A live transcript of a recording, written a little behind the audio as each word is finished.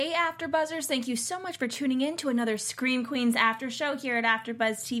Hey AfterBuzzers, thank you so much for tuning in to another Scream Queens After Show here at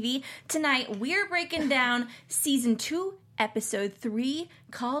AfterBuzz TV. Tonight, we're breaking down Season 2, Episode 3,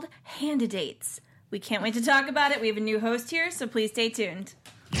 called Handidates. We can't wait to talk about it. We have a new host here, so please stay tuned.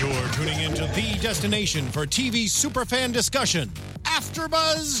 You're tuning into the destination for TV superfan discussion,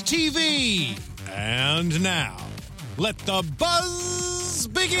 AfterBuzz TV. And now, let the buzz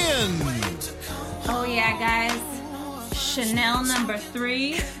begin. Oh yeah, guys. Chanel number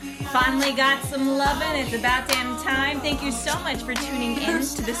 3 finally got some lovin'. It's about damn time. Thank you so much for tuning in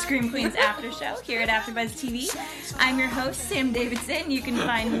to the Scream Queens After Show here at AfterBuzz TV. I'm your host, Sam Davidson. You can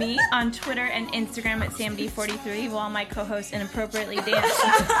find me on Twitter and Instagram at SamD43 while my co-hosts inappropriately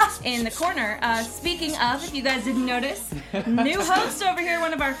dance in the corner. Speaking of, if you guys didn't notice, new host over here,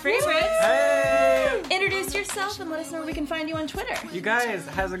 one of our favorites. Hey! Introduce yourself and let us know where we can find you on Twitter. You guys,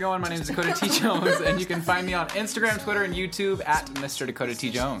 how's it going? My name is Dakota T. Jones, and you can find me on Instagram, Twitter, and YouTube at Mr. Dakota T.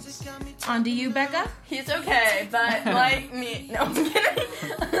 Jones. On to you, Becca. He's okay, but like me, no, I'm kidding.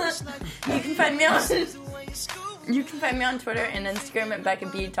 You can find me on Twitter and Instagram at Becca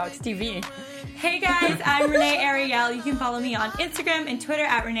B Talks TV. Hey guys, I'm Renee Ariel. You can follow me on Instagram and Twitter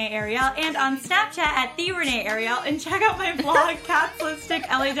at Renee Ariel and on Snapchat at The Renee Ariel. And check out my blog,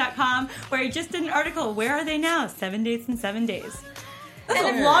 catslipstickla.com, where I just did an article, Where Are They Now? 7 Dates in 7 Days.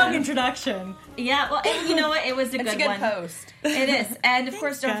 That's a long introduction. Yeah, well, and you know what? It was a good one. It's a good post. It is. And, of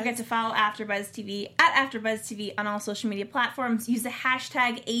course, don't guys. forget to follow AfterBuzz TV at AfterBuzz TV on all social media platforms. Use the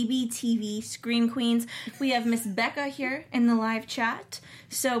hashtag ABTV Scream Queens. We have Miss Becca here in the live chat.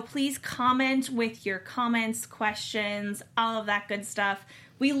 So please comment with your comments, questions, all of that good stuff.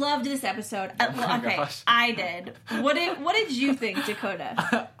 We loved this episode. Okay, gosh. I did. What did you think,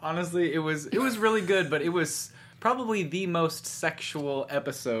 Dakota? Honestly, it was really good, but it was probably the most sexual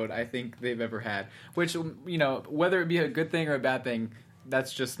episode I think they've ever had. Which, you know, whether it be a good thing or a bad thing,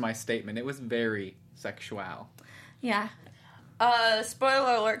 that's just my statement. It was very sexual. Yeah.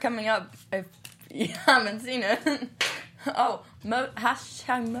 Spoiler alert coming up if you haven't seen it.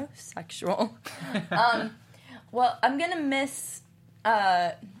 Hashtag most sexual. Well, I'm gonna miss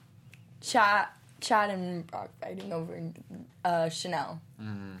Chad and Brock fighting over Chanel.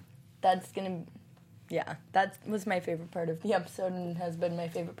 Mm. That's gonna. Yeah, that was my favorite part of the episode and has been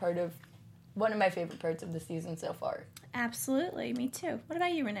one of my favorite parts of the season so far. Absolutely. Me too. What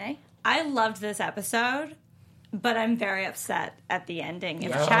about you, Renee? I loved this episode, but I'm very upset at the ending.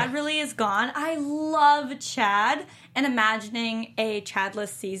 If Yeah. Chad really is gone, I love Chad, and imagining a Chadless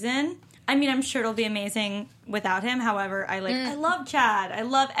season. I mean, I'm sure it'll be amazing without him. However, I love Chad. I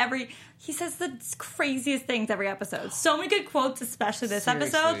love he says the craziest things every episode. So many good quotes, especially this Seriously.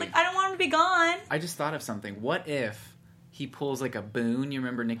 episode. Like, I don't want him to be gone. I just thought of something. What if he pulls like a Boone? You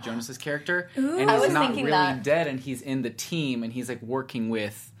remember Nick Jonas's character? Ooh. And I he's was not thinking really that. dead, and he's in the team, and he's like working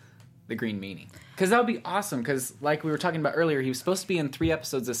with the Green Meanie. Because that would be awesome. Because like we were talking about earlier, he was supposed to be in 3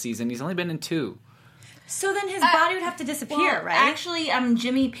 episodes this season. He's only been in 2. So then his body would have to disappear, Well, right? Actually,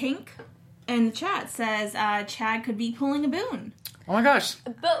 Jimmy Pink in the chat says Chad could be pulling a Boone. Oh my gosh!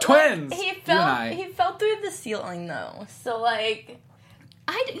 But Twins. Like, You and I. he fell through the ceiling though, so like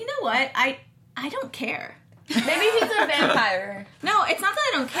You know what? I don't care. maybe he's a vampire. No, it's not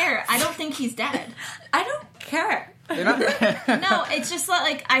that I don't care. I don't think he's dead. I don't care. You're not- No, it's just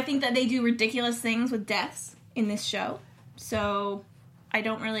like I think that they do ridiculous things with deaths in this show. So I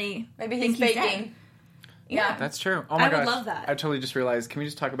don't really Maybe think he's he's dead. faking. Yeah. That's true. Oh my I would gosh. love that. I totally just realized. Can we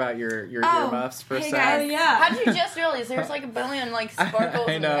just talk about your Oh, earmuffs for a hey, sec? guys. Oh, yeah. How'd you just realize there's like a billion like sparkles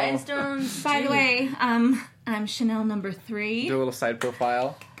I and know. rhinestones? By the way, I'm Chanel number 3. Do a little side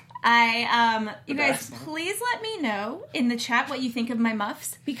profile. You guys, please let me know in the chat what you think of my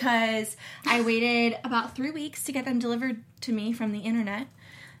muffs, because I waited about 3 weeks to get them delivered to me from the internet,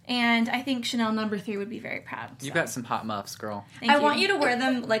 and I think Chanel number 3 would be very proud. You've got some hot muffs, girl. Thank I want you to wear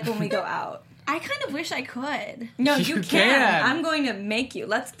them like when we go out. I kind of wish I could. No, You you can. can. I'm going to make you.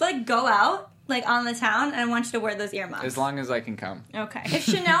 Let's like go out like on the town, and I want you to wear those earmuffs. As long as I can come. Okay. If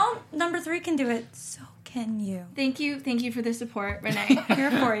Chanel number 3 can do it, so can you. Thank you for the support, Renee. Here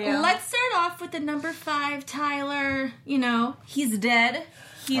for you. Let's start off with the number 5, Tyler. You know, he's dead.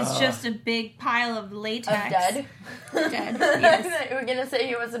 He's just a big pile of latex. Of dead? Dead, yes. We're gonna say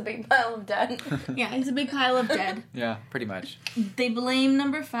he was a big pile of dead. Yeah, he's a big pile of dead. Yeah, pretty much. They blame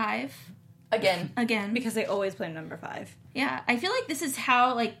number 5 Again. Because they always play number 5. Yeah, I feel like this is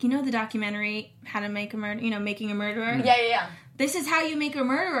how, like, you know the documentary, How to Make a Murder, Making a Murderer? Yeah. This is how you make a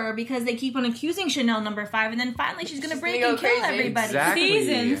murderer, because they keep on accusing Chanel number 5, and then finally she's going to break gonna and go kill crazy. everybody. Exactly.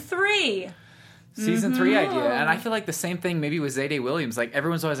 Season 3. season 3 idea. And I feel like the same thing maybe with Zayday Williams. Like,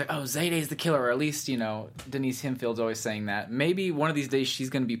 everyone's always like, oh, Zayday's the killer, or at least, Denise Himfield's always saying that. Maybe one of these days she's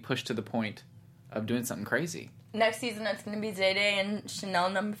going to be pushed to the point of doing something crazy. Next season, it's going to be Zayday and Chanel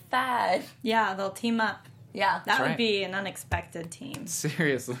number 5. Yeah, they'll team up. Yeah. That would be an unexpected team.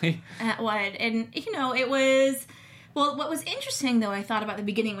 Seriously. That would. And, it was... Well, what was interesting, though, I thought about at the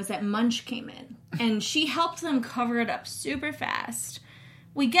beginning, was that Munch came in. And she helped them cover it up super fast.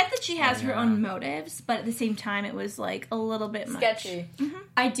 We get that she has her own motives, but at the same time, it was, like, a little bit sketchy. Much. Mm-hmm.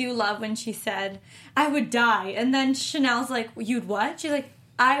 I do love when she said, I would die. And then Chanel's like, you'd what? She's like,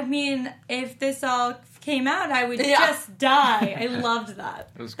 I mean, if this all came out, I would just die. I loved that.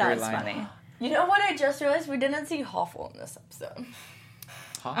 It was a that great was line. funny. You know what I just realized? We didn't see Hoffel in this episode.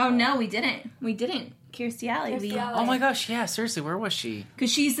 Oh, no, we didn't. We didn't. Kirstie Alley. Oh my gosh, yeah, seriously, where was she?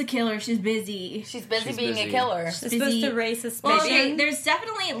 Because she's the killer. She's busy. She's busy being a killer. She's supposed to raise suspicion. Well, okay, there's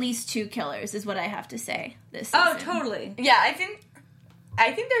definitely at least 2 killers, is what I have to say this season. Oh, totally. Yeah, I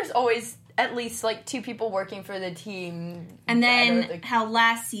think there's always at least, like, 2 people working for the team. And then how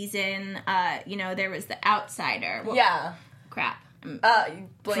last season, there was the outsider. Well, yeah. Crap.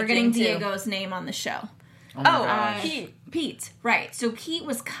 Forgetting Diego's name on the show. Pete. Right. So Pete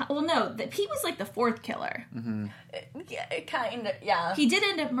was... Pete was like the 4th killer. Mm-hmm. Yeah, kind of, yeah. He did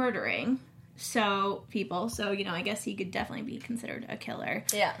end up murdering people. So, I guess he could definitely be considered a killer.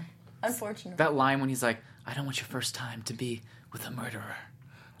 Yeah. Unfortunately. That line when he's like, I don't want your first time to be with a murderer.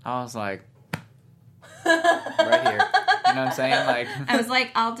 I was like... right here. You know what I'm saying? Like... I was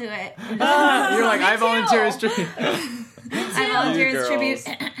like, I'll do it. You're like, I volunteer as tribute. I volunteer as tribute.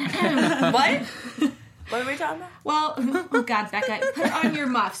 What? What are we talking about? Well, oh God, Becca, put on your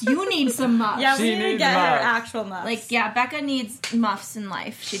muffs. You need some muffs. Yeah, She we need to needs get her muffs. actual muffs. Like, yeah, Becca needs muffs in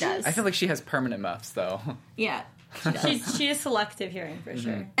life. She does. I feel like she has permanent muffs, though. Yeah. she is selective hearing, for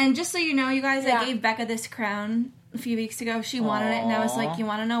sure. And just so you know, you guys, Yeah. I gave Becca this crown a few weeks ago. She wanted it, and I was like, you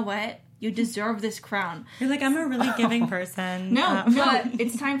want to know what? You deserve this crown. You're like, I'm a really giving person. No,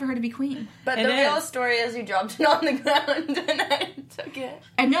 it's time for her to be queen. But It the real is. story is you dropped it on the ground and I took it.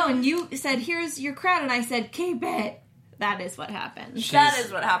 I know, and you said, here's your crown, and I said, keep it. That is what happened. That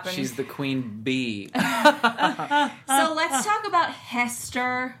is what happened. She's the queen bee. So let's talk about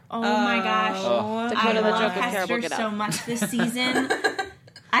Hester. Oh my gosh. Dakota I the love Joke of Hester Terrible Get so Out. much this season.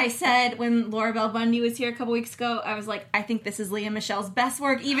 I said when Laura Bell Bundy was here a couple weeks ago, I was like, I think this is Leah Michelle's best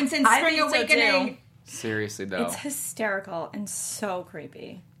work, even since I Spring think so, Awakening. too. Seriously, though. It's hysterical and so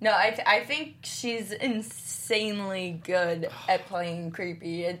creepy. No, I think she's insanely good at playing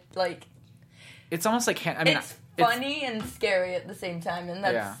creepy. It's almost like... It's funny and scary at the same time, and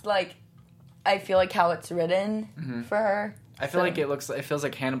that's I feel like how it's written for her. I feel like it feels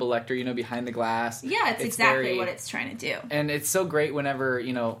like Hannibal Lecter, behind the glass. Yeah, it's exactly what it's trying to do. And it's so great whenever,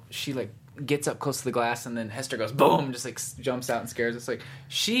 she gets up close to the glass and then Hester goes boom, just jumps out and scares us. Like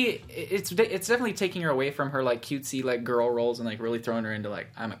it's definitely taking her away from her cutesy girl roles and really throwing her into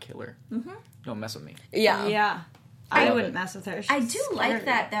I'm a killer. Mm-hmm. Don't mess with me. Yeah. Yeah. I wouldn't mess with her. I do like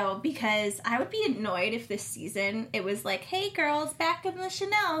that, though, because I would be annoyed if this season it was like, hey, girls, back in the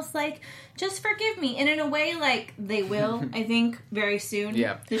Chanels, just forgive me. And in a way, they will, I think, very soon.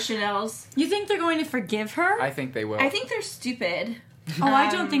 Yeah. The Chanels. You think they're going to forgive her? I think they will. I think they're stupid.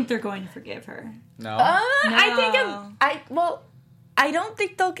 I don't think they're going to forgive her. No? I think I don't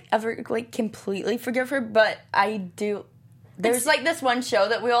think they'll ever completely forgive her, but I do. There's this one show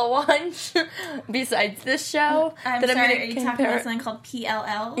that we all watch besides this show I'm that sorry, I'm are going you to talking about compare. something called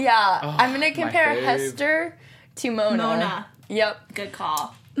PLL? Yeah, Oh, I'm going to my compare fave. Hester to Mona. Mona. Yep. Good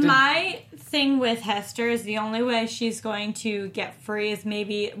call. My thing with Hester is the only way she's going to get free is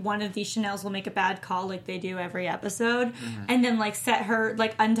maybe one of these Chanels will make a bad call like they do every episode, and then set her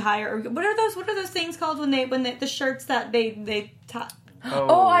untie her. What are those things called when the shirts that they tie?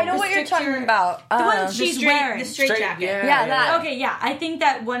 Oh, I know what you're Restrict talking your- about. The one she's wearing. The straight jacket. Yeah, that. Okay, yeah. I think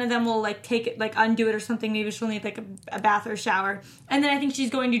that one of them will take it, undo it or something. Maybe she'll need a bath or shower, and then I think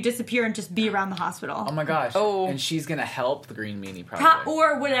she's going to disappear and just be around the hospital. Oh my gosh. Oh. And she's going to help the Green Meanie, probably.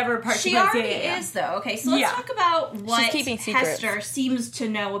 Or whatever part She plays. already Yeah. is, though. Okay, so let's talk about what keeping secrets. Hester seems to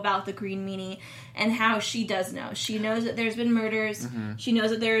know about the Green Meanie and how she does know. She knows that there's been murders. She knows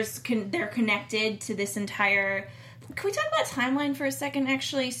that they're connected to this entire... Can we talk about timeline for a second,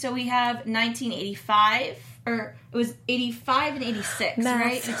 actually? So we have 1985, or it was 85 and 86, Math.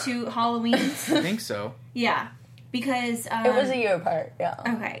 right? The 2 Halloweens. I think so. Yeah, because... It was a year apart, yeah.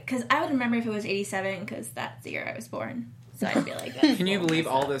 Okay, because I would remember if it was 87, because that's the year I was born. So I'd be like... Can you believe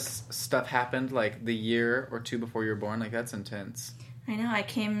all this stuff happened, the year or 2 before you were born? That's intense. I know, I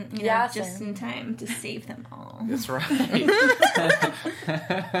came just in time to save them all. That's right.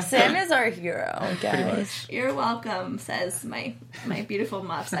 Sam is our hero, guys. You're welcome, says my beautiful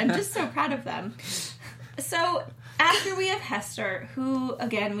muffs. I'm just so proud of them. So, after we have Hester, who,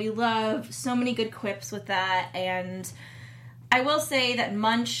 again, we love, so many good quips with that, and I will say that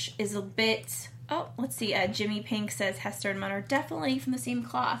Munch is a bit... Oh, let's see, Jimmy Pink says Hester and Munch are definitely from the same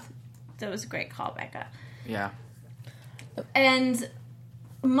cloth. That was a great call, Becca. Yeah. And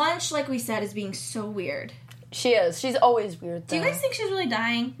Munch, like we said, is being so weird. She is. She's always weird, though. Do you guys think she's really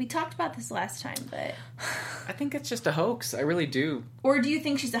dying? We talked about this last time, but... I think it's just a hoax. I really do. Or do you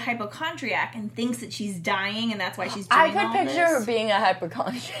think she's a hypochondriac and thinks that she's dying and that's why she's doing all I could picture her being a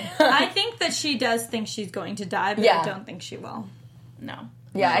hypochondriac. I think that she does think she's going to die, but I don't think she will. No.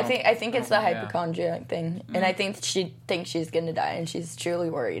 Yeah, no. I think it's the hypochondriac thing. And I think she thinks she's going to die, and she's truly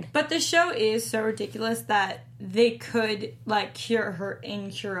worried. But the show is so ridiculous that they could, like, cure her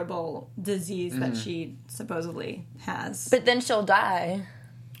incurable disease that she supposedly has. But then she'll die.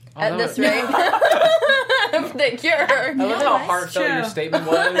 At this rate. If they cure her. I love how heartfelt your statement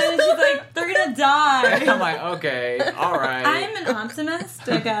was. And she's like, they're gonna die. I'm like, okay, alright. I'm an optimist,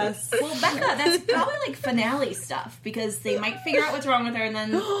 I guess. Well, Becca, that's probably like finale stuff, because they might figure out what's wrong with her and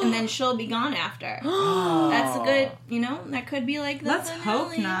then she'll be gone after. That's a good, that could be like the Let's finale.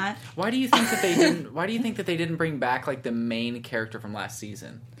 hope not. Why do you think that they didn't bring back like the main character from last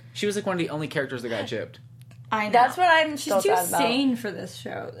season? She was like one of the only characters that got gypped. I know. That's what I'm She's so too sad about. sane for this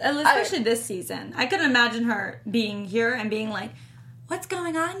show, especially this season. I couldn't imagine her being here and being like, "What's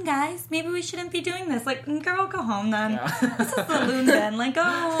going on, guys? Maybe we shouldn't be doing this." Like, girl, go home then. Yeah. This is the loon den. Like, go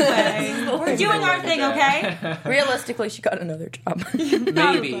away. We're doing our thing, okay? Realistically, she got another job.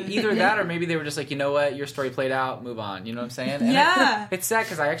 Maybe either that, or maybe they were just like, you know what, your story played out, move on. You know what I'm saying? And Yeah. it's sad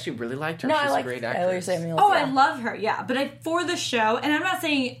because I actually really liked her. No, She's I like a great Skylar actress. Samuels. Oh, yeah. I love her. Yeah, but for the show, and I'm not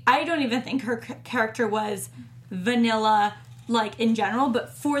saying I don't even think her character was vanilla, like, in general,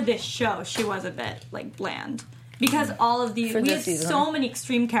 but for this show, she was a bit, like, bland. Because all of these, we have so many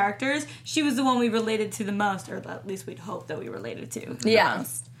extreme characters, she was the one we related to the most, or at least we'd hope that we related to the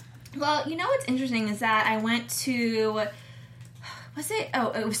most. Well, what's interesting is that I went to,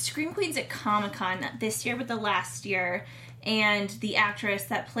 it was Scream Queens at Comic-Con, not this year, but the last year, and the actress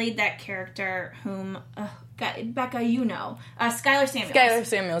that played that character, whom, Becca, Skylar Samuels. Skylar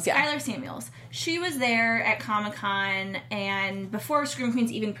Samuels, yeah. Skylar Samuels. She was there at Comic-Con, and before Scream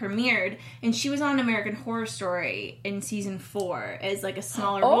Queens even premiered, and she was on American Horror Story in season 4 as, like, a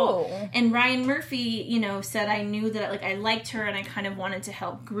smaller role. And Ryan Murphy, said I knew that, like, I liked her and I kind of wanted to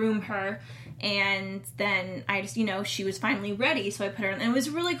help groom her. And then I just, she was finally ready, so I put her in. And it was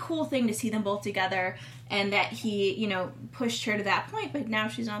a really cool thing to see them both together, and that he, pushed her to that point, but now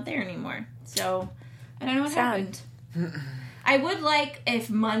she's not there anymore. So I don't know what happened. I would like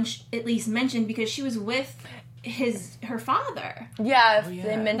if Munch at least mentioned, because she was with her father. Yeah, if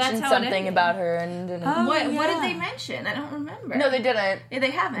they mentioned something about her and what did they mention? I don't remember. No, they didn't. Yeah,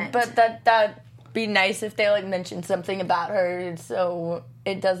 they haven't. But that'd be nice if they like mentioned something about her, so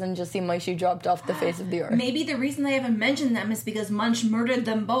it doesn't just seem like she dropped off the face of the earth. Maybe the reason they haven't mentioned them is because Munch murdered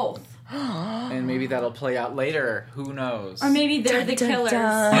them both. And maybe that'll play out later. Who knows? Or maybe they're the killers.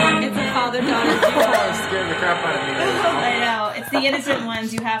 dun. It's a father-daughter duo. Oh, scared the crap out of me. I know. It's the innocent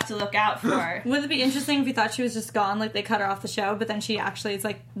ones you have to look out for. Would it be interesting if we thought she was just gone, like they cut her off the show, but then she actually is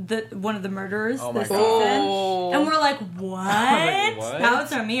like one of the murderers this season? And we're like, what? What? That would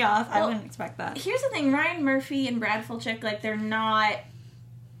throw me off. I wouldn't expect that. Here's the thing. Ryan Murphy and Brad Fulchick, like, they're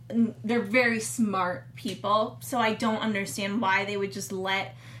very smart people, so I don't understand why they would just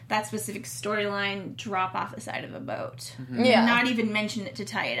let that specific storyline drop off the side of a boat. Yeah. Not even mention it to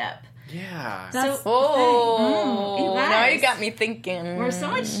tie it up. Yeah. That's now you got me thinking. We're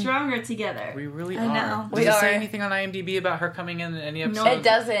so much stronger together. We really I are. know. Does We it say are. anything on IMDb about her coming in any episode? It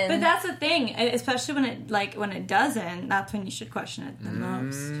doesn't. But that's the thing, especially when it doesn't. That's when you should question it the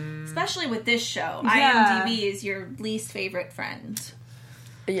most. Especially with this show. Yeah. IMDb is your least favorite friend.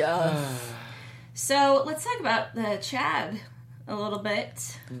 Yeah. So let's talk about the Chad a little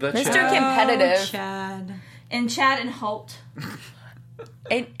bit. The Mr. chat. Competitive. Chad. And Chad and Holt.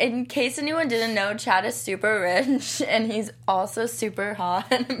 In case anyone didn't know, Chad is super rich, and he's also super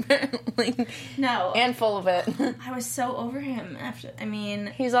hot, apparently. No. And full of it. I was so over him after. I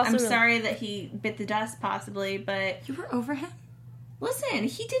mean, He's also I'm really- sorry that he bit the dust, possibly, but You were over him? listen,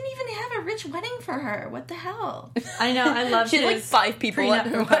 he didn't even have a rich wedding for her. What the hell? I know, I love She had like 5 people at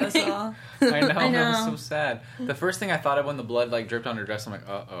her wedding. proposal. I know, I know. that was so sad. The first thing I thought of when the blood like dripped on her dress, I'm like,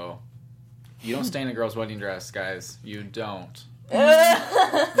 uh-oh. You don't stain a girl's wedding dress, guys. You don't. She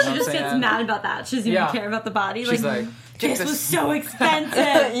just gets mad about that. She doesn't even care about the body. She's like, this was so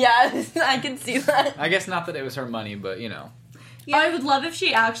expensive. Yeah, I can see that. I guess not that it was her money, but you know. Yeah. I would love if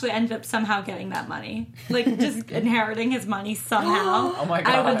she actually ended up somehow getting that money. Like, just inheriting his money somehow. Oh my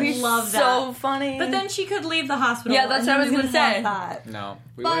god. I would love that. So funny. But then she could leave the hospital. Yeah, that's what I was going to say. No.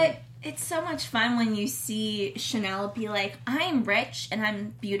 But it's so much fun when you see Chanel be like, I'm rich and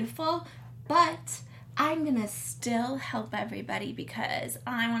I'm beautiful, but I'm going to still help everybody because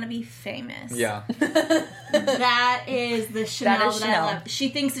I want to be famous. Yeah. That is the Chanel that Chanel. I love. She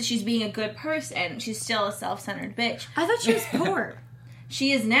thinks that she's being a good person. She's still a self-centered bitch. I thought she was poor.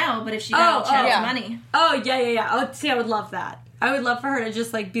 She is now, but if she got all Chad's yeah. money. Oh, yeah. Oh, see, I would love that. I would love for her to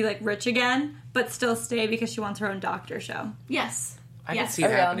just, like, be, like, rich again, but still stay because she wants her own doctor show. Yes. I Yes. could see it A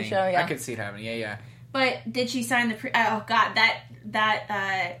reality happening. show, yeah. I could see it happening. Yeah. But did she sign the oh god,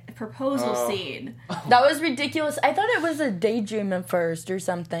 that proposal scene. That was ridiculous. I thought it was a daydream at first or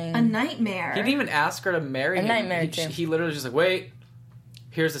something. A nightmare. He didn't even ask her to marry him. nightmare, too. He literally was just like, wait,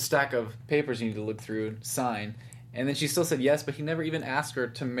 here's a stack of papers you need to look through and sign. And then she still said yes, but he never even asked her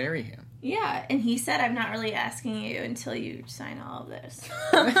to marry him. Yeah, and he said, I'm not really asking you until you sign all of this.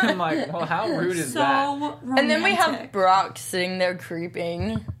 I'm like, well, how rude is that? Romantic. And then we have Brock sitting there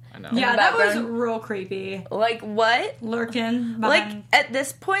creeping. I know. Yeah, the that was background. real creepy. Like, what? Lurking Like, behind. at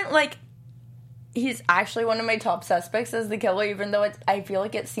this point, like, he's actually one of my top suspects as the killer, even though I feel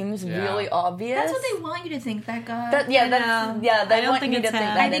like it seems really obvious. That's what they want you to think, Becca. They I want don't think you to it's think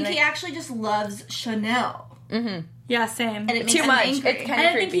him. that. I think and he actually just loves Chanel. Yeah, same. And it makes Too him much. angry. It's And kind I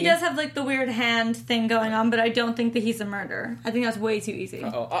of think creepy. he does have, like, the weird hand thing going on, but I don't think that he's a murderer. I think that's way too easy.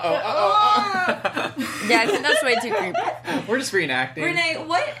 Yeah, I think that's way too creepy. We're just reenacting. Renee,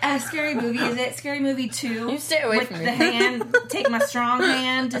 what scary movie is it? Scary Movie 2? You stay away with from me. the hand, take my strong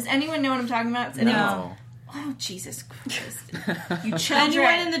hand. Does anyone know what I'm talking about? No. Oh, Jesus Christ. You children.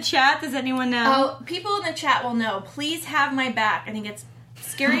 Anyone in the chat? Does anyone know? Oh, people in the chat will know. Please have my back. I think it's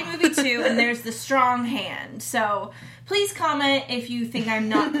Scary Movie 2, and there's the strong hand. So please comment if you think I'm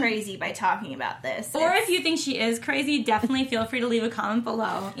not crazy by talking about this. Or if you think she is crazy, definitely feel free to leave a comment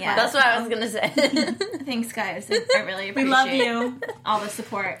below. Yeah, That's what I was gonna say. Thanks, guys. I really appreciate We love you. all the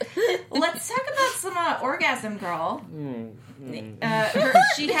support. Let's talk about some Orgasm Girl.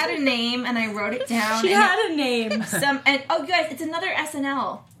 She had a name, and I wrote it down. She and had a name. you guys, it's another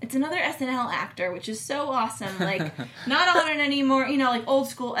SNL. It's another SNL actor, which is so awesome. Like, not on it anymore. You know, like old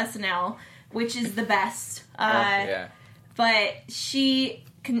school SNL, which is the best. Yeah. But she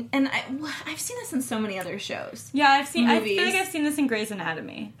can, and I've seen this in so many other shows. Yeah, I feel Movies. like I've seen this in Grey's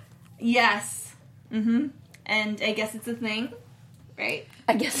Anatomy. Yes. Mm-hmm. And I guess it's a thing, right?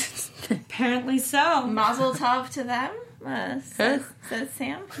 I guess it's... Apparently so. Mazel tov to them. Says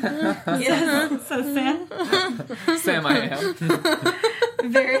Sam. Yes. So Sam. Sam, I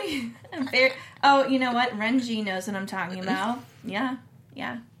am. Very. Oh, you know what? Renji knows what I'm talking about. Yeah,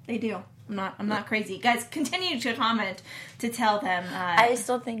 they do. I'm not crazy. Guys, continue to comment to tell them. I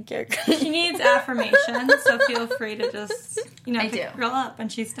still think you're... She needs affirmation, so feel free to just, I pick do. the girl up when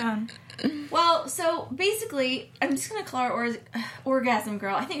she's done. Well, so basically, I'm just gonna call her Orgasm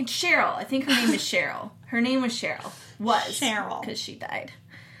Girl. I think it's Cheryl. I think her name is Cheryl. Her name was Cheryl. Cheryl. Because she died.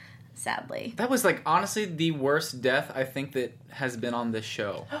 Sadly. That was, like, honestly the worst death I think that has been on this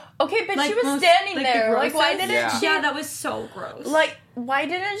show. Okay, but Like, she was most- standing like, the there. Like, why grossest? didn't she... Yeah, that was so gross. Like, why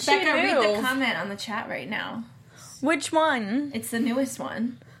didn't she Becca, read the move? comment on the chat right now. Which one? It's the newest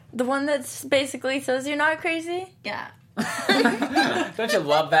one. The one that's basically says you're not crazy? Yeah. Don't you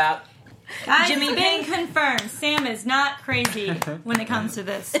love that? Guys, Jimmy it's been Pink. confirmed. Sam is not crazy when it comes to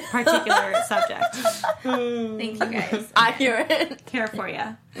this particular subject. Thank you, guys. I hear it. Care for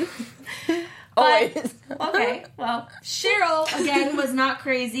you. Always. Okay, well, Cheryl, again, was not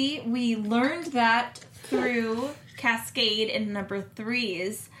crazy. We learned that through Cascade in number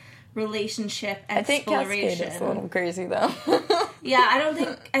 3's relationship I think exploration. Cascade is a little crazy, though. Yeah, I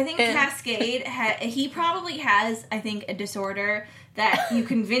think Yeah. Cascade, he probably has, I think, a disorder that you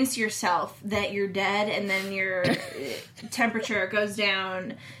convince yourself that you're dead and then your temperature goes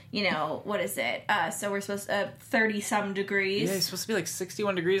down, what is it? So we're supposed to 30-some degrees. Yeah, it's supposed to be like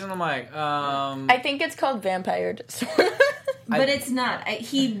 61 degrees, and I'm like, I think it's called vampire disorder. But it's not.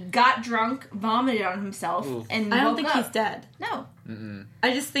 He got drunk, vomited on himself, and I don't woke think up. he's dead. No.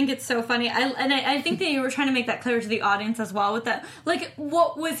 I just think it's so funny. I think that you were trying to make that clear to the audience as well with that. Like,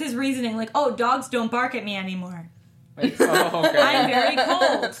 what was his reasoning? Like, oh, dogs don't bark at me anymore. like, oh, okay. I'm very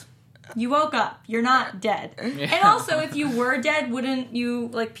cold. You woke up. You're not dead. Yeah. And also, if you were dead, wouldn't you,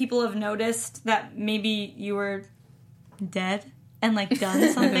 like, people have noticed that maybe you were dead? and like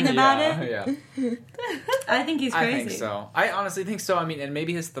done something about it. Yeah. I think he's crazy. I think so. I honestly think so. I mean, and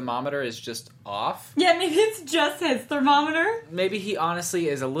maybe his thermometer is just off. Yeah, maybe it's just his thermometer. Maybe he honestly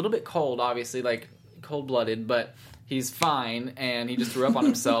is a little bit cold, obviously, like cold-blooded, but he's fine, and he just threw up on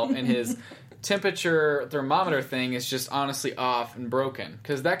himself, and his temperature thermometer thing is just honestly off and broken.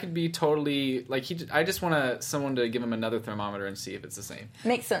 Because that could be totally, like, I just want someone to give him another thermometer and see if it's the same.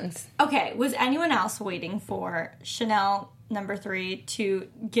 Makes sense. Okay, was anyone else waiting for Chanel number 3 to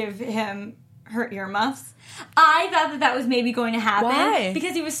give him her earmuffs? I thought that was maybe going to happen. Why?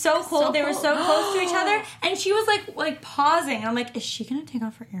 Because he was so cold, they were so close to each other, and she was like pausing, and I'm like, is she going to take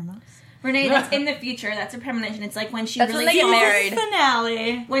off her earmuffs? Renee, that's in the future. That's a premonition. It's like when she That's really when they get falls, married.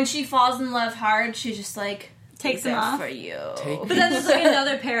 Finale. when she falls in love hard, she's just like Takes them "Good off. for you. Take- But then there's like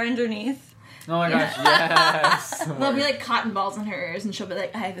another pair underneath. Oh my gosh, yes! There'll be like cotton balls in her ears, and she'll be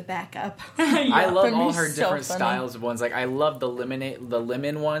like, "I have a backup." I love That'd all be her so different funny. styles of ones. Like, I love the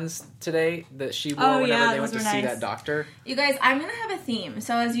lemon ones today that she wore Oh, whenever yeah, they went to those see were nice. that doctor. You guys, I'm gonna have a theme.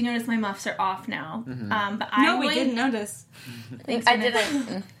 So as you notice, my muffs are off now. But No, we didn't notice. I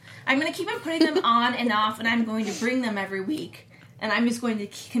didn't. I'm going to keep on putting them on and off, and I'm going to bring them every week. And I'm just going to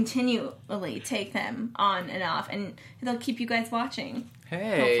continually take them on and off, and it'll keep you guys watching.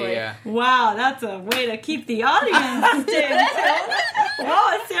 Hopefully. Hey, Wow, that's a way to keep the audience tuned. Wow,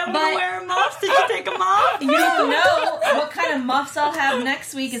 I see I'm But- gonna wear muffs. Did you take them off? You don't know what kind of muffs I'll have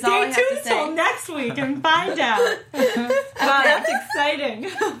next week is all I Stay have to tuned till say. next week and find out. Wow, that's exciting.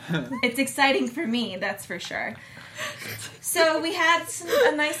 It's exciting for me, that's for sure. So we had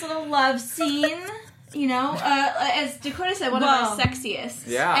a nice little love scene, you know, as Dakota said, one Well, of our sexiest.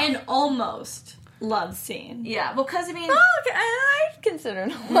 yeah. And almost love scene. Yeah, well, because I mean, Oh, okay, I'd consider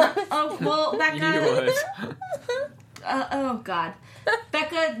it. oh, well, You Becca, would. oh god.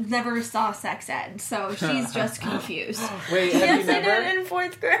 Becca never saw sex ed, so she's just confused. Wait, have Yes, you I never? did in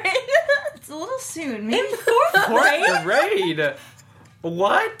 4th grade. It's a little soon, maybe. Fourth grade?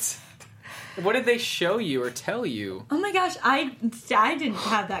 What? What did they show you or tell you? Oh my gosh, I didn't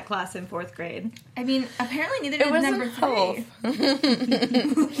have that class in 4th grade. I mean, apparently neither It did wasn't number 3.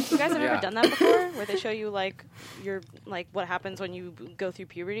 health. You guys have Yeah. ever done that before? Where they show you like your like what happens when you go through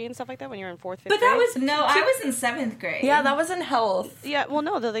puberty and stuff like that when you're in 4th, 5th But that grade? was No, I was in 7th grade. Yeah, that wasn't health. Yeah, well,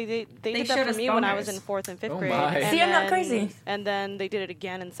 no, they did showed that for us me when I was boners. in 4th and 5th Oh grade. my. And See, I'm not then- crazy. And then they did it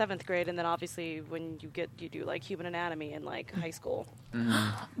again in 7th grade, and then obviously when you do like human anatomy in like high school.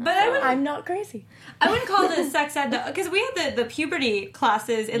 But I'm not crazy. I wouldn't call this sex ed because we had the puberty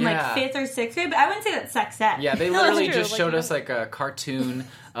classes in like Yeah. 5th or 6th grade, but I wouldn't say that's sex ed. Yeah, they No, that's literally true. just Like, showed you us know- like a cartoon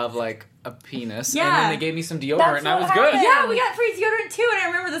of like a penis, and Yeah. then they gave me some deodorant, That's and I what was good. happened. Yeah, we got free deodorant too, and I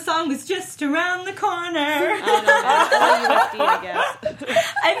remember the song was just around the corner. I don't know, man. USD, I guess.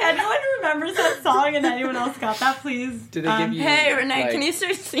 If anyone remembers that song and anyone else got that, please. Did they give you? Hey, Renee, like- can you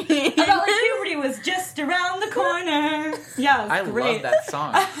start singing? I felt like puberty was just around the corner. Yeah, it was I great. love that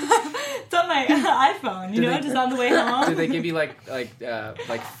song. It's on my iPhone, you Did know, they- just on the way home. Did they give you like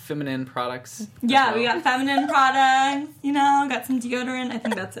feminine products? as Yeah, well? we got feminine products, you know, got some deodorant. I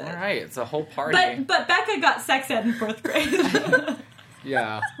think that's it. All right, it's a whole party. But Becca got sex ed in 4th grade.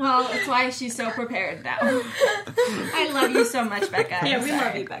 Yeah. Well, that's why she's so prepared now. I love you so much, Becca. Yeah, I'm we sorry.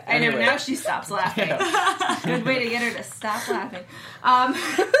 love you, Becca. I know, Anyway. now she stops laughing. Good way to get her to stop laughing.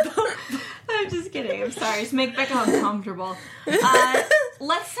 I'm just kidding. I'm sorry. Just make Becca uncomfortable. Let's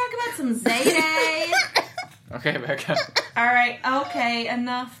talk about some Zayday. Okay, Becca. All right. Okay.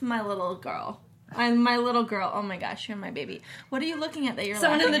 Enough, my little girl. I'm my little girl. Oh my gosh, you're my baby. What are you looking at that you're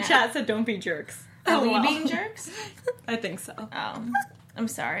Someone in laughing the at? chat said, "Don't be jerks." Are we LOL. being jerks? I think so. Oh, I'm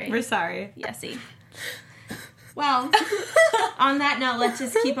sorry. We're sorry. Yesy. Well, on that note, let's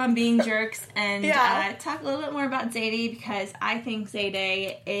just keep on being jerks and talk a little bit more about Zayday, because I think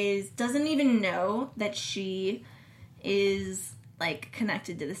Zayday doesn't even know that she is like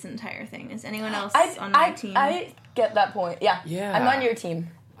connected to this entire thing. Is anyone else on my team? I get that point. Yeah. Yeah. I'm on your team.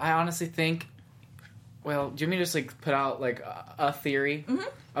 I honestly think. Well, do you want me to just like put out like a theory? Mm-hmm.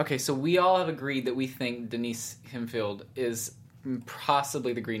 Okay, so we all have agreed that we think Denise Himfield is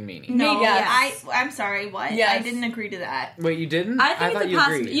possibly the Green Meanie. no, Maybe, yes. I'm sorry. What? Yes. I didn't agree to that. Wait, you didn't? I think thought it's a you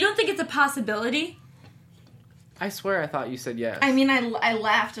possibility. agreed. You don't think it's a possibility? I swear I thought you said yes. I mean, I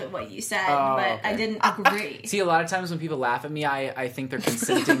laughed at what you said, Oh, but okay. I didn't agree. See, a lot of times when people laugh at me, I think they're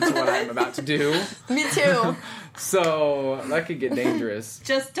consenting to what I'm about to do. Me too. So that could get dangerous.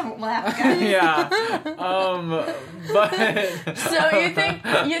 Just don't laugh, guys. Yeah. But So you think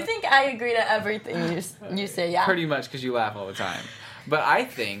I agree to everything you say? Yeah. pretty much because you laugh all the time. But I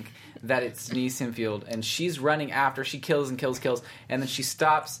think that it's Denise Himfield, and she's running after. She kills and kills, and then she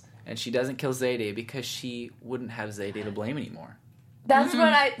stops and she doesn't kill Zayday because she wouldn't have Zayday to blame anymore. That's what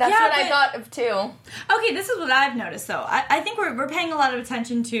I thought of too. Okay, this is what I've noticed though. I think we're paying a lot of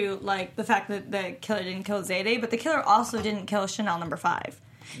attention to like the fact that the killer didn't kill Zayde, but the killer also didn't kill Chanel number 5.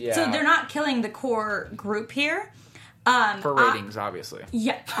 Yeah. So they're not killing the core group here. For ratings, obviously.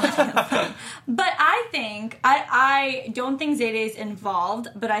 Yeah. But I think, I don't think Zayde's involved,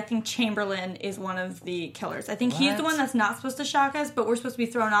 but I think Chamberlain is one of the killers. I think he's the one that's not supposed to shock us, but we're supposed to be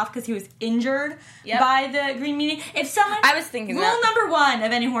thrown off because he was injured by the Green Meanie. If someone... I was thinking rule number 1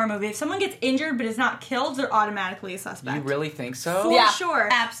 of any horror movie, if someone gets injured but is not killed, they're automatically a suspect. You really think so? For sure.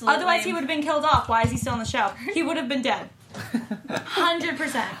 Absolutely. Otherwise he would have been killed off. Why is he still on the show? He would have been dead.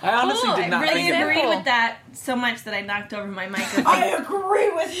 100%. I honestly did not really think agree of with that so much that I knocked over my microphone. I agree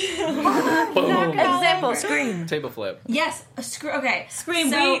with you. Boom. Example, Scream. Table flip. Yes, okay. Scream.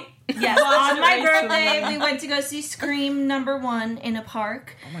 So, yes, on my birthday, we went to go see Scream number 1 in a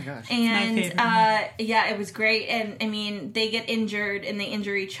park. Oh my gosh. And, my favorite. yeah, it was great. And, I mean, they get injured and they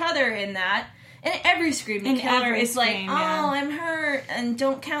injure each other in that. And every Scream, the killer is like, Scream, oh, yeah. I'm hurt, and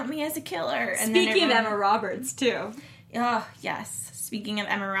don't count me as a killer. And Speaking then of Emma Roberts, too. Oh, yes. Speaking of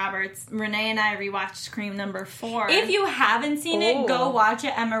Emma Roberts, Renee and I rewatched Scream number 4. If you haven't seen it, go watch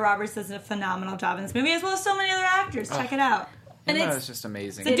it. Emma Roberts does a phenomenal job in this movie, as well as so many other actors. Check it out. And Emma it's is just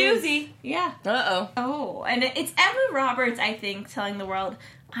amazing. It's a doozy. Yeah. Uh-oh. Oh, and it's Emma Roberts, I think, telling the world,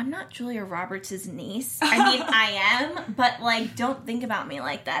 I'm not Julia Roberts' niece. I mean, I am, but, like, don't think about me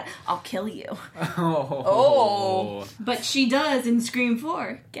like that. I'll kill you. Oh. But she does in Scream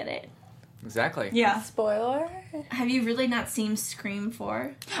 4. Get it? Exactly. Yeah. Spoiler? Have you really not seen Scream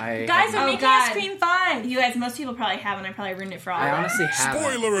 4? Guys are Oh, making God. a Scream 5. You guys, most people probably haven't. I probably ruined it for all I of them. honestly haven't.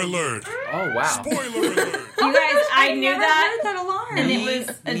 Spoiler alert! Oh, wow. Spoiler alert! You guys, I knew never that, heard that alarm. and it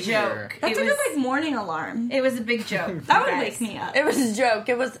was a Neither. joke. That's it a was, good, like, morning alarm. It was a big joke. That would guys. wake me up. It was a joke.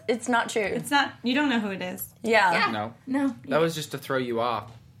 It's not true. It's not, you don't know who it is. Yeah. Yeah. No. No. That was just to throw you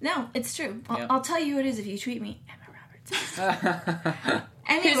off. No, it's true. Yeah. I'll tell you who it is if you tweet me. Emma Roberts.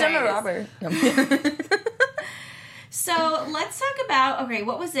 Anyways, Who's Emma Robert? So let's talk about, okay,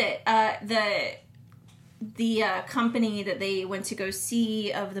 what was it? The company that they went to go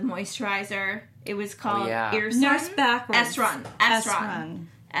see of the moisturizer. It was called Earsun? Nurse backwards.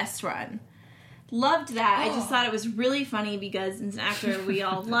 S-Run. Loved that. I just thought it was really funny because as an actor we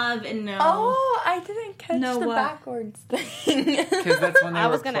all love and know. Oh, I didn't catch No, the what? backwards thing. Because that's when they I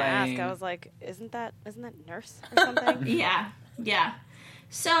were was gonna playing. ask. I was like, isn't that Nurse or something? Yeah.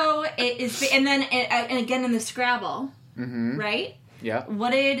 So it is, and then and again in the Scrabble, right? Yeah.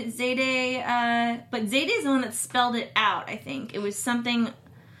 What did Zayde? But Zayde's the one that spelled it out. I think it was something.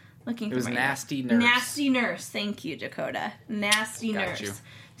 Looking. It was for my Nasty notes. Nurse. Nasty Nurse. Thank you, Dakota. Nasty Got Nurse. you.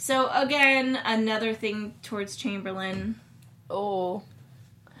 So again, another thing towards Chamberlain. Oh.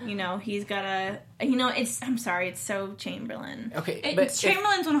 You know, he's got a. You know, it's. I'm sorry, it's so Chamberlain. Okay, but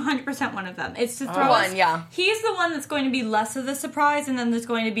Chamberlain's 100% one of them. It's to throw One, us. yeah. He's the one that's going to be less of the surprise, and then there's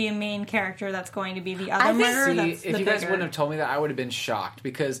going to be a main character that's going to be the other murderer. See, That's if the you guys bigger. wouldn't have told me that, I would have been shocked.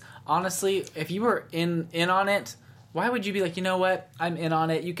 Because honestly, if you were in on it, why would you be like, you know what? I'm in on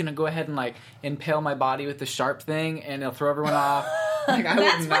it. You can go ahead and like impale my body with the sharp thing, and it'll throw everyone off. Like, I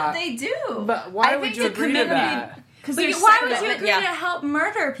That's would not. what they do. But why I would think you the agree to commitment- that? Because But why would you agree to help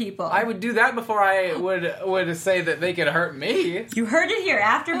murder people? I would do that before I would say that they could hurt me. You heard it here,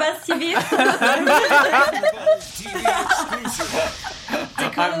 AfterBuzz TV. AfterBuzz TV exclusive.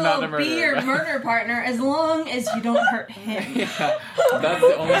 Dakota I'm not a will be murderer. your murder partner as long as you don't hurt him. That's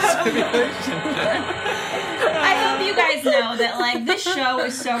the only stipulation. I hope you guys know that like this show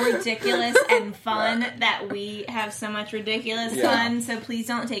is so ridiculous and fun that we have so much ridiculous fun. So please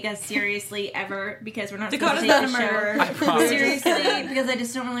don't take us seriously ever because we're not Dakota's supposed to not a take the murderer. I show promise. seriously because I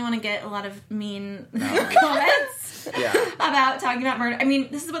just don't really want to get a lot of mean comments Yeah. about talking about murder. I mean,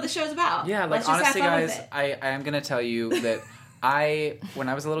 this is what the show's about. Yeah, like Let's just honestly, have fun guys, with it. I am gonna tell you that when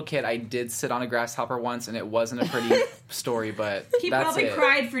I was a little kid, I did sit on a grasshopper once, and it wasn't a pretty story, but He that's probably it.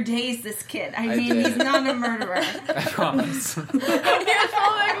 cried for days, this kid. I mean, did. he's not a murderer. I promise. Oh,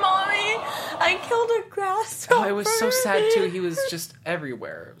 my mommy! I killed a grasshopper. Oh, it was so sad too. He was just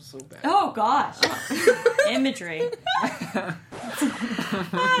everywhere. It was so bad. Oh gosh, imagery.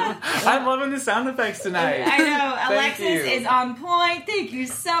 I'm loving the sound effects tonight. I know. Thank Alexis you. is on point. Thank you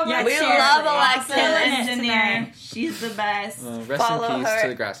so much. we Sharon. love Alexis. Excellent engineer. Tonight. She's the best. Rest Follow in peace her. to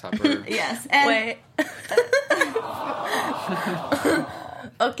the grasshopper. Yes. And Wait.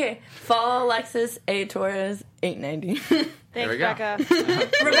 Okay, follow Alexis A Torres 890. There Thanks, we go. Becca.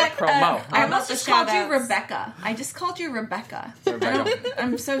 Rebecca. Promo. I almost just called you shout-outs. Rebecca. I just called you Rebecca. Rebecca.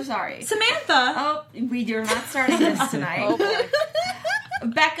 I'm so sorry. Samantha. Oh, we are not starting this tonight. Oh boy.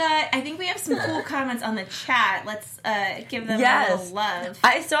 Becca, Rebecca, I think we have some cool comments on the chat. Let's give them a little love.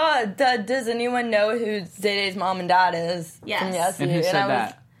 I saw does anyone know who Zayde's mom and dad is? Yes. From Yessie. And who said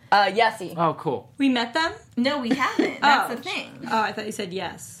that? Yessie. Oh, cool. We met them? No, we haven't. That's the thing. Oh, I thought you said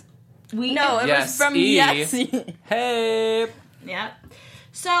yes. It was from Yessie. Hey. Yeah.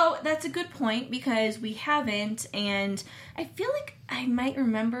 So that's a good point because we haven't, and I feel like I might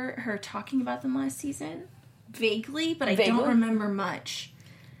remember her talking about them last season. Vaguely, but I don't remember much.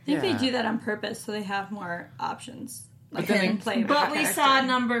 I think they do that on purpose so they have more options. Like But then they can they- play with But the we character. saw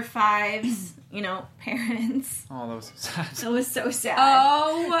number 5's, parents. Oh, that was sad. It was so sad.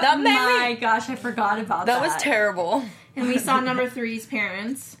 Oh That made my gosh, I forgot about that. That was terrible. And we saw number 3's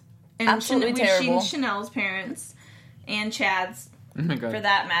parents. And Absolutely we've terrible. seen Chanel's parents. And Chad's, Oh my God. for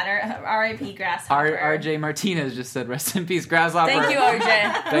that matter. R.I.P. Grasshopper. RJ Martinez just said, rest in peace, Grasshopper. Thank you,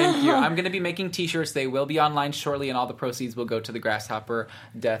 RJ. Thank you. I'm going to be making t-shirts. They will be online shortly, and all the proceeds will go to the Grasshopper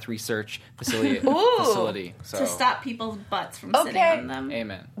Death Research Facility. So, To stop people's butts from sitting on them.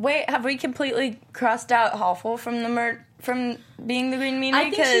 Amen. Wait, have we completely crossed out Hoffel from from being the Green Meanie?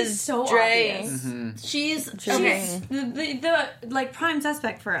 I think she's so Dre, obvious. Mm-hmm. She's The like prime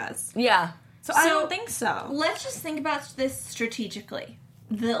suspect for us. Yeah. So I don't think so. Let's just think about this strategically.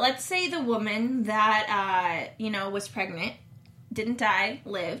 Let's say the woman that was pregnant, didn't die,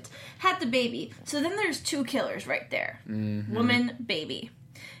 lived, had the baby. So then there's 2 killers right there. Mm-hmm. Woman, baby.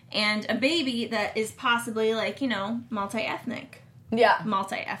 And a baby that is possibly multi-ethnic. Yeah.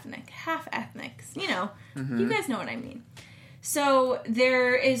 Multi-ethnic. Half ethnics. Mm-hmm. You guys know what I mean. So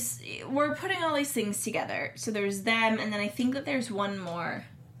we're putting all these things together. So there's them, and then I think that there's one more.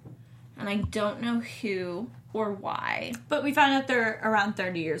 And I don't know who or why. But we found out they're around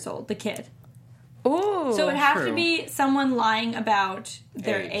 30 years old, the kid. Ooh. So it would have to true. be someone lying about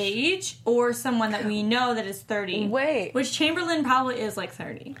their age or someone that we know that is 30. Wait. Which Chamberlain probably is like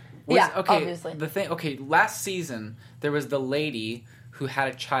 30. Yeah, Okay, obviously. Last season, there was the lady who had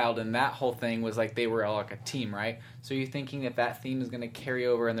a child, and that whole thing was like they were all like a team, right? So you're thinking that theme is going to carry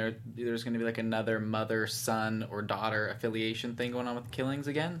over, and there's going to be like another mother, son, or daughter affiliation thing going on with killings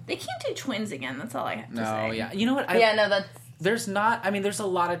again? They can't do twins again. That's all I have to say. No, yeah. You know what? that's... There's not. I mean, there's a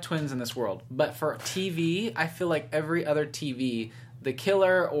lot of twins in this world, but for TV, I feel like every other TV, the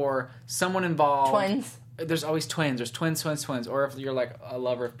killer or someone involved. Twins. There's always twins. There's twins. Or if you're like a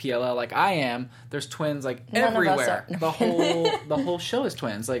lover of PLL, like I am, there's twins like None of us everywhere. are. The whole show is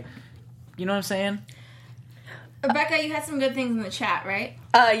twins. Like, you know what I'm saying? Rebecca, you had some good things in the chat, right?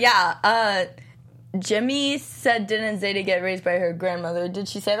 Jimmy said, didn't Zayda get raised by her grandmother? Did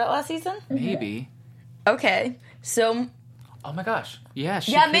she say that last season? Maybe. Okay. So... Oh my gosh. Yeah.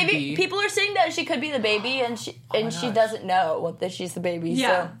 She yeah, could maybe be. people are saying that she could be the baby, and she my she gosh. doesn't know that she's the baby. Yeah,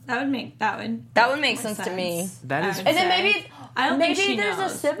 So that would make sense to me. That is. I would And then say. maybe I don't maybe think she there's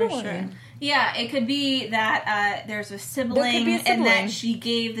knows, a for sibling. sure. Yeah, it could be that there's a sibling, There could be a and sibling. that she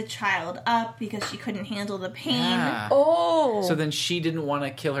gave the child up because she couldn't handle the pain. Yeah. Oh, So then she didn't want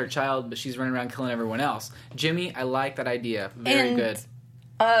to kill her child, but she's running around killing everyone else. Jimmy, I like that idea. Very And-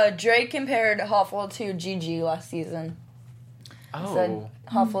 good. Drake compared Hoffel to Gigi last season. Oh. Said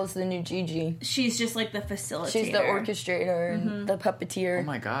Hoffel's the new Gigi. She's just like the facilitator. She's the orchestrator and the puppeteer. Oh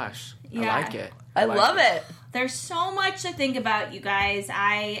my gosh. Yeah. I like it. I like love it. There's so much to think about, you guys.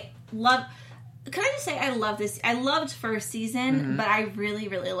 I love... Can I just say I love this? I loved first season, but I really,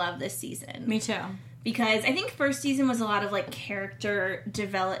 really love this season. Me too. Because I think first season was a lot of, like, character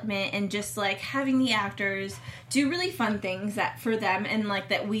development and just, like, having the actors do really fun things that for them and, like,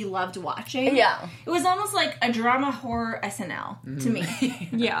 that we loved watching. Yeah. It was almost like a drama horror SNL to me.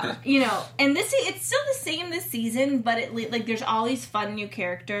 Yeah. And it's still the same this season, but like there's all these fun new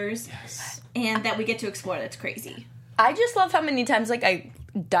characters. Yes. And that we get to explore. That's crazy. I just love how many times I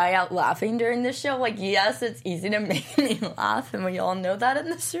die out laughing during this show. Like, yes, it's easy to make me laugh, and we all know that in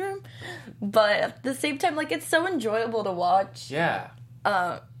this room. But at the same time, it's so enjoyable to watch. Yeah.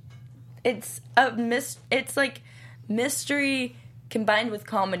 It's like mystery combined with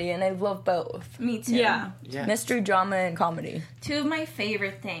comedy, and I love both. Me too. Yeah. Yeah. Mystery, drama, and comedy. 2 of my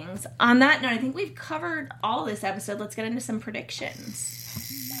favorite things. On that note, I think we've covered all this episode. Let's get into some predictions.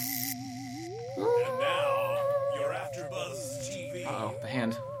 And now, your AfterBuzz TV. Uh-oh, the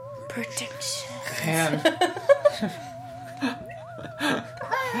hand. Prediction. The hand.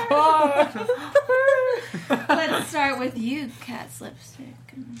 Let's start with you, Cat's Lipstick.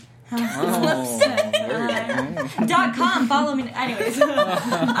 .com, follow me. Anyways.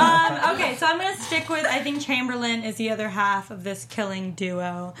 Okay, so I'm going to stick with, I think Chamberlain is the other half of this killing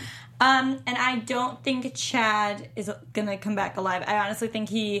duo. And I don't think Chad is going to come back alive. I honestly think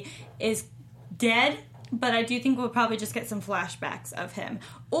he is dead. but I do think we'll probably just get some flashbacks of him.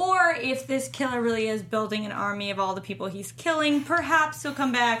 Or if this killer really is building an army of all the people he's killing, perhaps he'll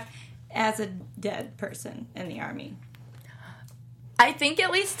come back as a dead person in the army. I think at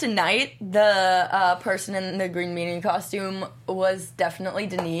least tonight, the person in the green meanie costume was definitely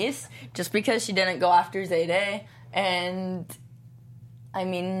Denise, just because she didn't go after Zayday. And, I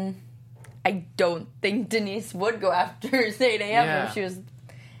mean, I don't think Denise would go after Zayday ever if she was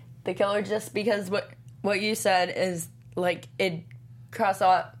the killer, just because what you said is, like, it cross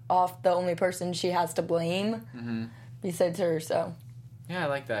off the only person she has to blame besides her, so. Yeah, I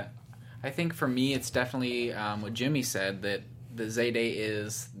like that. I think for me, it's definitely what Jimmy said, that the Zayday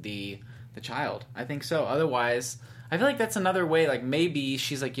is the child. I think so. Otherwise, I feel like that's another way, like, maybe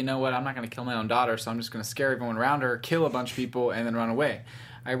she's like, you know what, I'm not going to kill my own daughter, so I'm just going to scare everyone around her, kill a bunch of people, and then run away.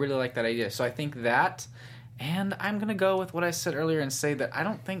 I really like that idea. So I think that, and I'm going to go with what I said earlier and say that I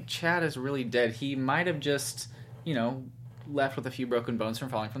don't think Chad is really dead. He might have just, left with a few broken bones from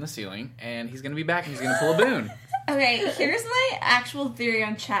falling from the ceiling, and he's going to be back and he's going to pull a Boone. Okay, here's my actual theory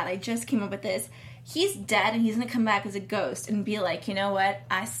on Chad. I just came up with this. He's dead, and he's going to come back as a ghost and be like, you know what?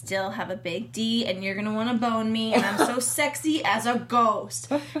 I still have a big D, and you're going to want to bone me, and I'm so sexy as a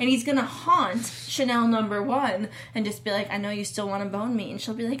ghost. And he's going to haunt Chanel #1 and just be like, I know you still want to bone me. And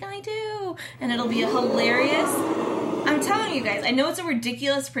she'll be like, I do. And it'll be a hilarious... I'm telling you guys, I know it's a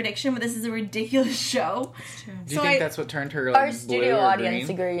ridiculous prediction, but this is a ridiculous show. Do you think that's what turned her, like, our studio audience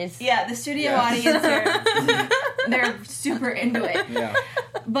green? agrees. Yeah, the studio audience they're super into it. Yeah.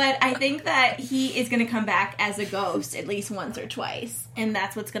 But I think that he is going to come back as a ghost at least once or twice, and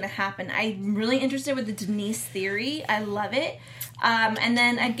that's what's going to happen. I'm really interested with the Denise theory. I love it. And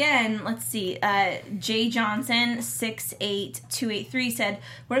then again, let's see, Jay Johnson 68283 said,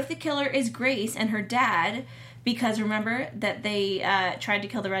 what if the killer is Grace and her dad? Because remember that they tried to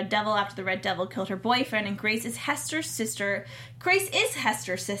kill the Red Devil after the Red Devil killed her boyfriend, and Grace is Hester's sister. Grace is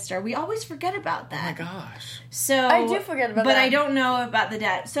Hester's sister. We always forget about that. Oh my gosh. So I do forget about that. But I don't know about the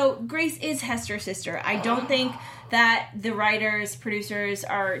dad. So Grace is Hester's sister. I don't think that the writers, producers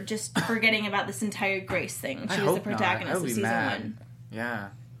are just forgetting about this entire Grace thing. She was the protagonist of season 1. Yeah.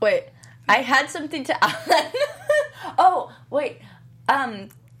 Wait, I had something to add. Oh, wait.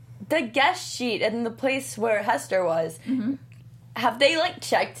 The guest sheet in the place where Hester was, have they, like,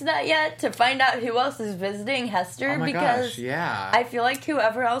 checked that yet to find out who else is visiting Hester? Oh my gosh, yeah. I feel like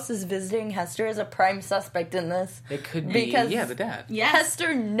whoever else is visiting Hester is a prime suspect in this. It could be, because the dad. Yes.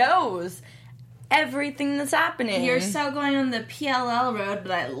 Hester knows everything that's happening. You're so going on the PLL road,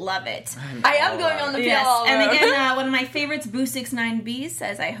 but I love it. I am going on the PLL road. And again, one of my favorites, Boo69B,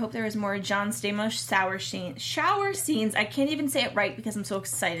 says, I hope there is more John Stamos shower scenes. I can't even say it right because I'm so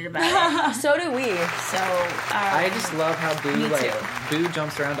excited about it. So do we. So, I just love how Boo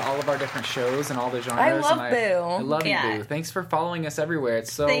jumps around to all of our different shows and all the genres. I love Boo. I love you, Boo. Thanks for following us everywhere.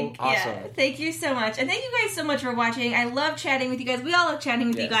 It's so awesome. Yeah, thank you so much. And thank you guys so much for watching. I love chatting with you guys. We all love chatting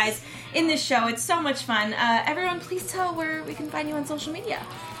with you guys in this show. It's so much fun. Everyone, please tell where we can find you on social media.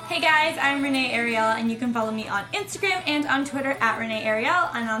 Hey guys, I'm Renee Ariel, and you can follow me on Instagram and on Twitter at Renee Ariel,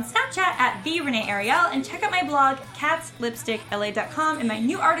 and on Snapchat at the Renee Ariel, and check out my blog, catslipstickla.com, and my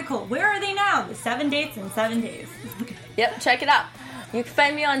new article, Where Are They Now? The 7 Dates in 7 Days. Yep, check it out. You can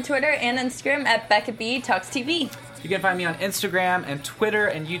find me on Twitter and Instagram at Becca B Talks TV. You can find me on Instagram and Twitter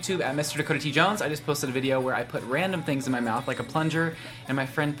and YouTube at Mr. Dakota T. Jones. I just posted a video where I put random things in my mouth, like a plunger, and my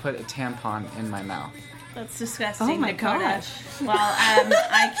friend put a tampon in my mouth. That's disgusting, oh my Dakota. Gosh. Well,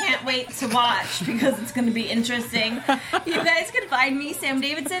 I can't wait to watch because it's going to be interesting. You guys can find me, Sam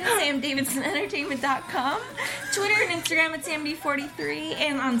Davidson, SamDavidsonEntertainment.com, Twitter and Instagram at SamD43,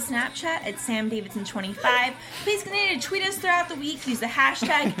 and on Snapchat at SamDavidson25. Please continue to tweet us throughout the week. Use the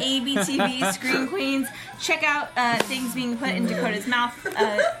hashtag ABTV Scream Queens. Check out things being put in Dakota's mouth,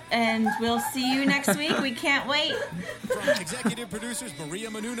 and we'll see you next week. We can't wait. From executive producers Maria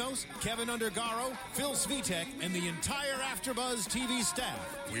Menounos, Kevin Undergaro, Phil Svitek, and the entire AfterBuzz TV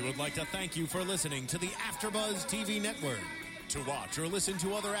staff, we would like to thank you for listening to the AfterBuzz TV network. To watch or listen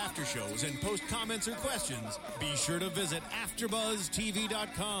to other after shows and post comments or questions, be sure to visit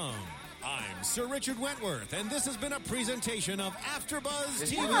AfterBuzzTV.com. I'm Sir Richard Wentworth, and this has been a presentation of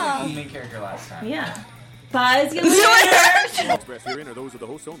AfterBuzz TV. The main character last time. Yeah. Buzz, you later. Expressed herein are those of the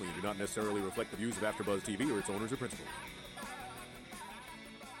hosts only and do not necessarily reflect the views of AfterBuzz TV or its owners or principals.